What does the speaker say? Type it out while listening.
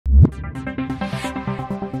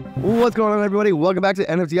What's going on, everybody? Welcome back to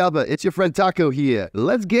NFT Alpha. It's your friend Taco here.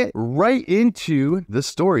 Let's get right into the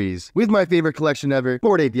stories. With my favorite collection ever,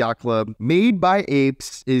 Bored Ape Yacht Club, made by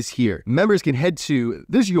Apes, is here. Members can head to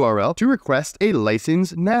this URL to request a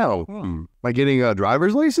license now. Am I getting a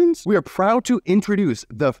driver's license? We are proud to introduce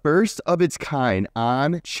the first of its kind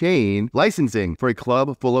on-chain licensing for a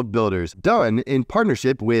club full of builders, done in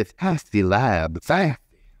partnership with Hasty Lab.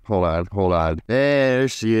 Hold on. There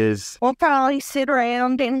she is. We'll probably sit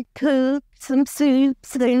around and cook some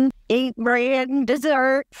soups and eat bread and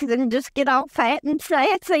desserts and just get all fat and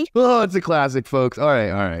fancy. Oh, it's a classic, folks. All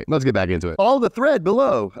right. Let's get back into it. Follow the thread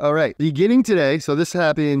below. All right. Beginning today, so this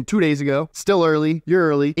happened 2 days ago. Still early. You're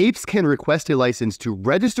early. Apes can request a license to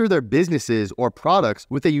register their businesses or products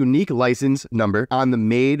with a unique license number on the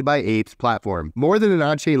Made by Apes platform. More than an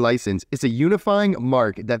on-chain license, it's a unifying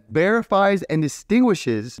mark that verifies and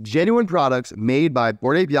distinguishes genuine products made by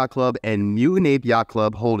Bored Ape Yacht Club and Mutant Ape Yacht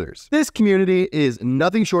Club holders. This community is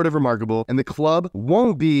nothing short of remarkable, and the club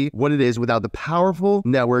won't be what it is without the powerful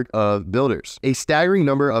network of builders. A staggering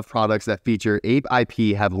number of products that feature Ape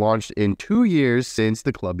IP have launched in 2 years since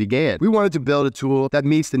the club began. We wanted to build a tool that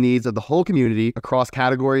meets the needs of the whole community across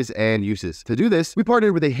categories and uses. To do this, we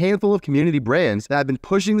partnered with a handful of community brands that have been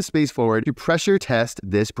pushing the space forward to pressure test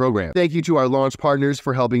this program. Thank you to our launch partners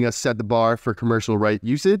for helping us set the bar for commercial right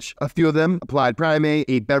usage. A few of them: Applied Primate,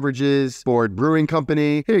 Ape Beverages, Ford Brewing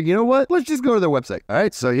Company. Here, you know what? Let's just go to their website. All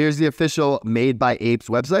right, so here's the official Made by Apes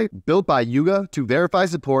website, built by Yuga to verify,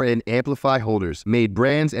 support, and amplify holders. Made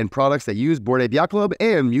brands and products that use Bored Ape Yacht Club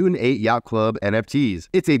and Mutant Ape Yacht Club NFTs.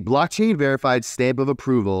 It's a blockchain verified stamp of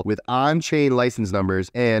approval with on-chain license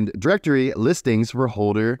numbers and directory listings for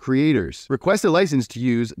holder creators. Request a license to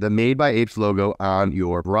use the Made by Apes logo on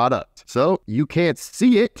your product. So you can't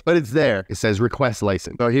see it, but it's there. It says request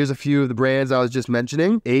license. So here's a few of the brands I was just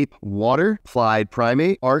mentioning: Ape Water, Applied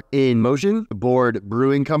Primate, Art in Motion, Bored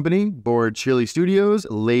Brewing Company, Bored Chili Studios,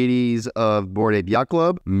 Ladies of Bored Ape Yacht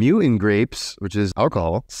Club, Mutant Grapes, which is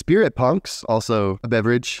alcohol, Spirit Punks, also a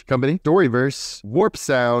beverage company, Storyverse, Warp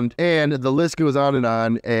Sound, and the list goes on,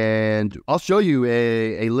 and I'll show you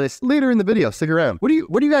a list later in the video. Stick around. What do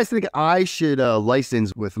you guys think I should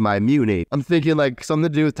license with my Mutant Ape? I'm thinking like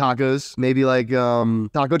something to do with tacos, maybe like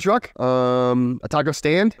taco truck, a taco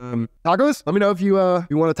stand, tacos. Let me know if you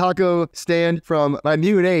want a taco stand from my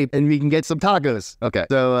Mutant Ape and we can get some tacos. Okay,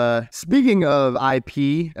 so speaking of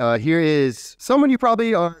IP, here is someone you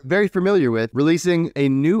probably are very familiar with, releasing a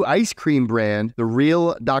new ice cream brand, the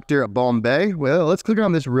Real Dr. Bombay. Well, let's click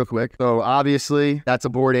on this real quick. So obviously that's a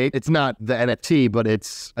Bored Ape. It's not the NFT, but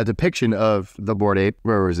it's a depiction of the Bored Ape.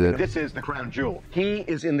 Where was it? This is the crown jewel. He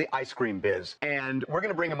is in the ice cream biz, and we're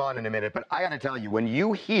gonna bring him on in a minute, but I gotta tell you, when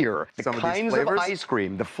you hear the kinds of ice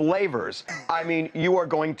cream, the flavors, I mean, you are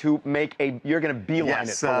going to you're gonna beeline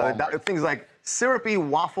it for Walmart. Things like syrupy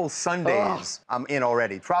waffle sundaes. I'm in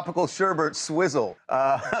already. Tropical sherbet swizzle.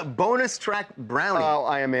 Bonus track brownie. Oh,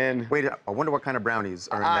 I am in. Wait, I wonder what kind of brownies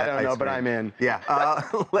are in that I don't know, but I'm in. Yeah.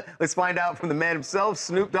 Let's find out from the man himself,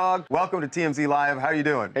 Snoop Dogg. Welcome to TMZ Live. How are you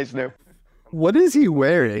doing? Hey, Snoop. What is he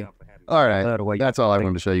wearing? All right, that's all I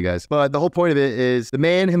wanted to show you guys. But the whole point of it is the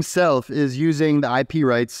man himself is using the IP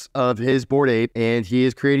rights of his Bored Ape, and he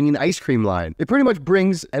is creating an ice cream line. It pretty much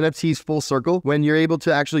brings NFTs full circle when you're able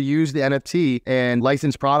to actually use the NFT and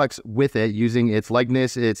license products with it using its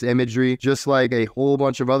likeness, its imagery, just like a whole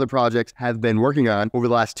bunch of other projects have been working on over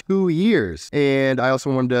the last 2 years. And I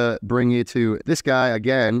also wanted to bring you to this guy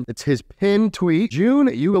again. It's his pinned tweet, June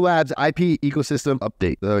Yuga Labs IP ecosystem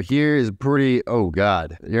update. So here is pretty, oh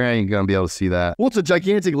God, you ain't gonna be able to see that. Well, it's a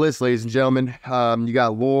gigantic list, ladies and gentlemen. You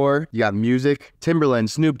got lore, you got music, Timberland,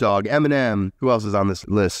 Snoop Dogg, Eminem. Who else is on this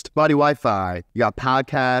list? Body Wi-Fi. You got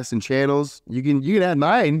podcasts and channels. You can add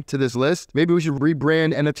mine to this list. Maybe we should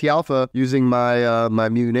rebrand NFT Alpha using my my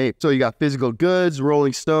Mutant Ape. So you got physical goods,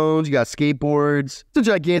 Rolling Stones, you got skateboards. It's a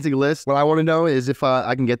gigantic list. What I want to know is if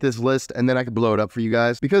I can get this list and then I can blow it up for you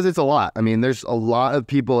guys, because it's a lot. I mean, there's a lot of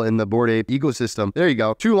people in the Bored Ape ecosystem. There you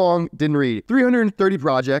go. Too long, didn't read. 330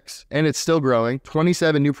 projects, and it's still growing.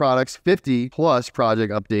 27 new products, 50 plus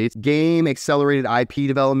project updates, game accelerated IP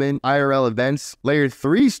development, IRL events, layer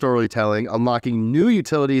 3 storytelling, unlocking new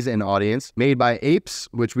utilities and audience. Made by Apes,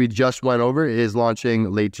 which we just went over, is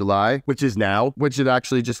launching late July, which is now, which it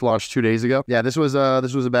actually just launched 2 days ago. Yeah, this was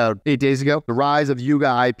about 8 days ago. The rise of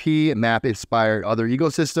Yuga IP, map inspired other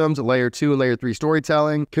ecosystems, layer 2 and layer 3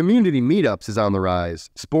 storytelling. Community meetups is on the rise.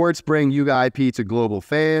 Sports bring Yuga IP to global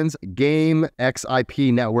fans. Game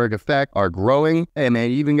XIP network network effect are growing. Hey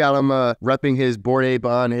man, you even got him repping his Bored Ape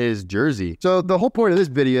on his jersey. So the whole point of this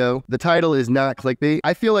video, the title is not clickbait.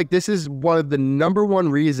 I feel like this is one of the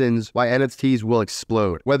 #1 reasons why NFTs will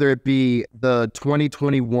explode. Whether it be the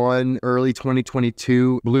 2021, early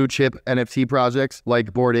 2022 blue chip NFT projects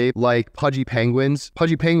like Bored Ape, like Pudgy Penguins.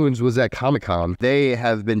 Pudgy Penguins was at Comic-Con. They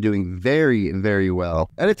have been doing very, very well.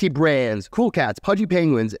 NFT Brands, Cool Cats, Pudgy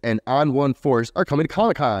Penguins, and On One Force are coming to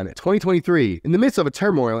Comic-Con 2023. In the midst of a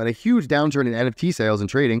turmoil and a huge downturn in NFT sales and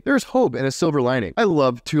trading, there's hope and a silver lining. I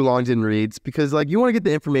love too long didn't reads because like you want to get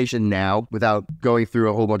the information now without going through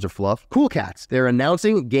a whole bunch of fluff. Cool Cats. They're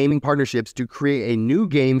announcing gaming partnerships to create a new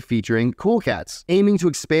game featuring Cool Cats, aiming to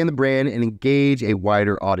expand the brand and engage a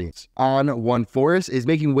wider audience. On One Force is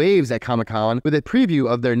making waves at Comic-Con with a preview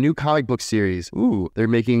of their new comic book series. Ooh, they're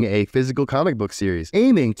making a physical comic book series,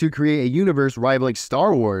 aiming to create a universe rivaling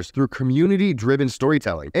Star Wars through community-driven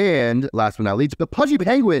storytelling. And last but not least, the Pudgy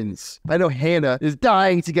Penguins. I know Hannah is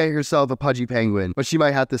dying to get herself a Pudgy Penguin, but she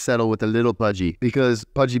might have to settle with a little Pudgy because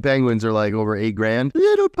Pudgy Penguins are like over $8 grand.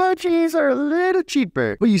 Little Pudgies are a little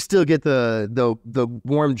cheaper, but you still get the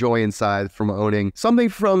warm joy inside from owning something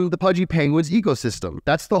from the Pudgy Penguins ecosystem.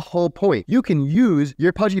 That's the whole point. You can use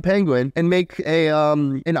your Pudgy Penguin and make a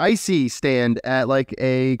an icy stand at like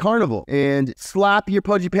a carnival and slap your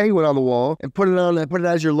Pudgy Penguin on the wall and put it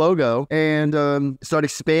as your logo and start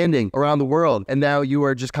expanding around the world. And now you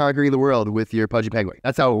are just conquering the world with your Pudgy Penguin.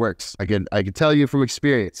 That's how it works. I can tell you from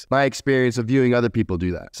experience, my experience of viewing other people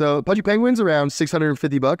do that. So Pudgy Penguins around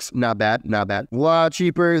 $650. Not bad, not bad. A lot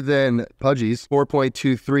cheaper than Pudgies.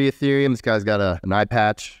 4.23 Ethereum. This guy's got an eye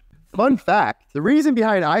patch. Fun fact, the reason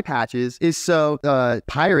behind eye patches is so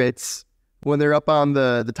pirates, when they're up on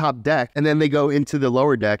the top deck and then they go into the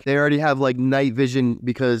lower deck, they already have like night vision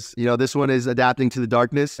because, you know, this one is adapting to the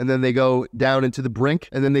darkness, and then they go down into the brink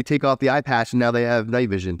and then they take off the eye patch and now they have night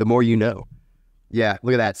vision. The more you know. Yeah,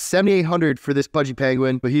 look at that. $7,800 for this Pudgy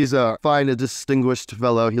Penguin, but he's a fine, a distinguished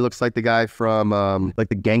fellow. He looks like the guy from like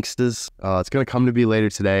the Gangsters. It's gonna come to be later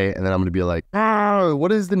today, and then I'm gonna be like,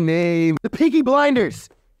 what is the name? The Peaky Blinders.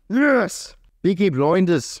 Yes. Peaky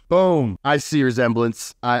Blinders. Boom. I see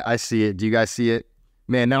resemblance. I see it. Do you guys see it?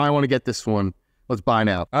 Man, now I want to get this one. Let's buy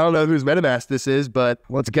now. I don't know whose MetaMask this is, but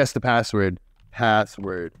let's guess the password.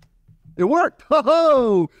 Password. It worked.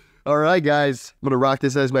 Ho-ho! All right, guys. I'm going to rock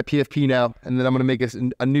this as my PFP now, and then I'm going to make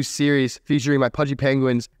a new series featuring my Pudgy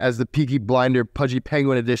Penguins as the Peaky Blinder Pudgy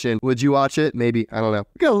Penguin edition. Would you watch it? Maybe. I don't know.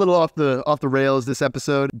 We got a little off the rails this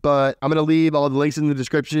episode, but I'm going to leave all the links in the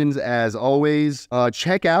descriptions as always.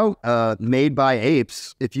 Check out Made by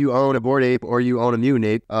Apes if you own a Bored Ape or you own a mutant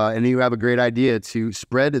ape, and you have a great idea to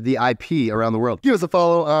spread the IP around the world. Give us a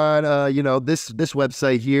follow on, this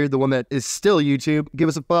website here, the one that is still YouTube. Give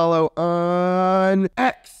us a follow on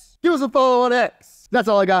X. Give us a follow on X. That's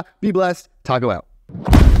all I got. Be blessed. Taco out.